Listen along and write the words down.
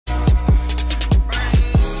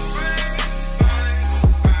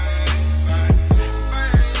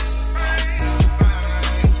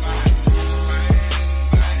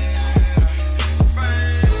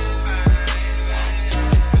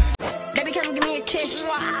kiss.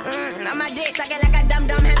 On my dick, suck it like a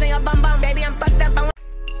dum-dum, hands on your bum-bum. Baby, I'm fucked up.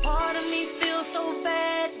 Part of me feels so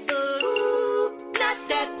bad, but ooh, not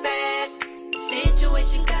that bad.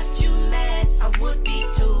 Situation got you mad, I would be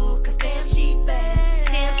too, cause damn she bad,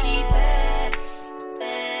 damn she bad,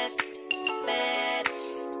 bad, bad,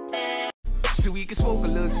 bad. So we can smoke a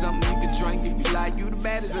little something, you can drink if you like. You the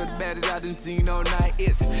baddest of the baddest I done seen all night.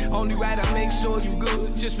 It's only right I make sure you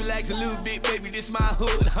good. Just relax a little bit, baby, this my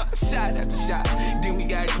hood. Shot after shot, then we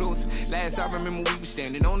got close. Last I remember we was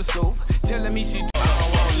standing on the sofa, telling me she I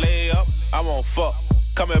don't wanna lay up, I won't fuck.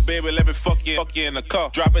 Come here, baby, let me fuck you in the car.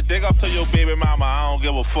 Drop a dick off to your baby mama, I don't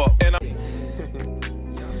give a fuck. And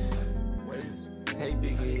hey,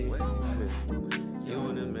 Biggie, you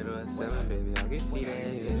in the middle of 7, baby. I can see that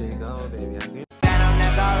shit go, baby. I can.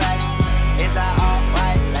 That's alright, it's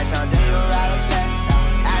alright. Let's all do you ride a sled.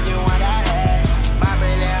 I do what I had. My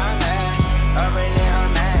brilliant man, a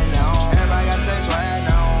brilliant man. No, everybody got sex sweat.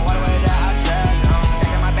 No, what the way that I check. No,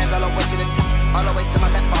 stacking my bands all the way to the top, all the way to my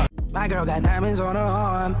back part. My girl got diamonds on her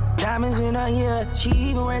arm, diamonds in her ear. She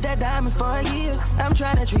even wear that diamonds for a year. I'm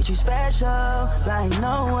trying to treat you special, like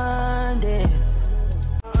no one did.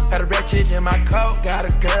 Had a wretched in my coat, got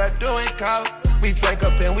a girl doing coke. We drink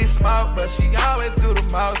up and we smoke, but she always do the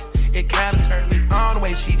most. It kinda turned me on the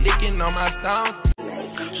way she licking on my stones.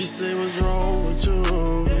 She say, what's wrong with you?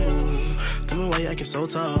 Tell me why you acting so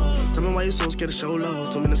tough. Tell me why you so scared to show love.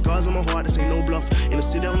 Tell me the scars on my heart, this ain't no bluff. In the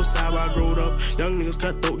city on the side where I growed up, young niggas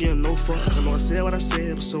cutthroat, getting no fuck. I know I said what I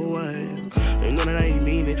said, but so what? Ain't none of that ain't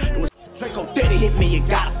mean it. Draco Daddy hit me, you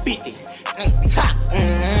got a 50. Top.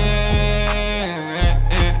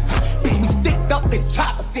 Bitch, we sticked up this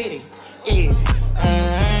chopper city. Yeah.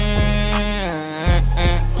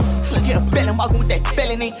 Look at a felon walking with that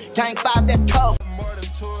felony. Gang 5, that's cold. More than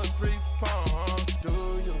 2 or 3 phones, do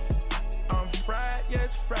you? I'm fried,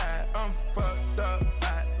 yes, fried. I'm fucked up.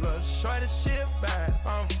 I love short as shit bad.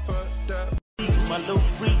 I'm fucked up. My little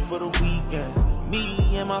freak for the weekend.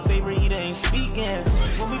 Me and my favorite eater ain't speaking.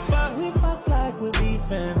 When we fuck like we're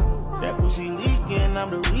beefing. That pussy leaking,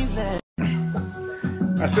 I'm the reason.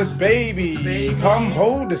 I said, baby, come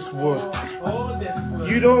hold this wood.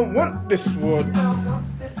 You don't want this wood.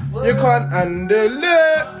 You can't handle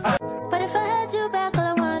it. But if I had you back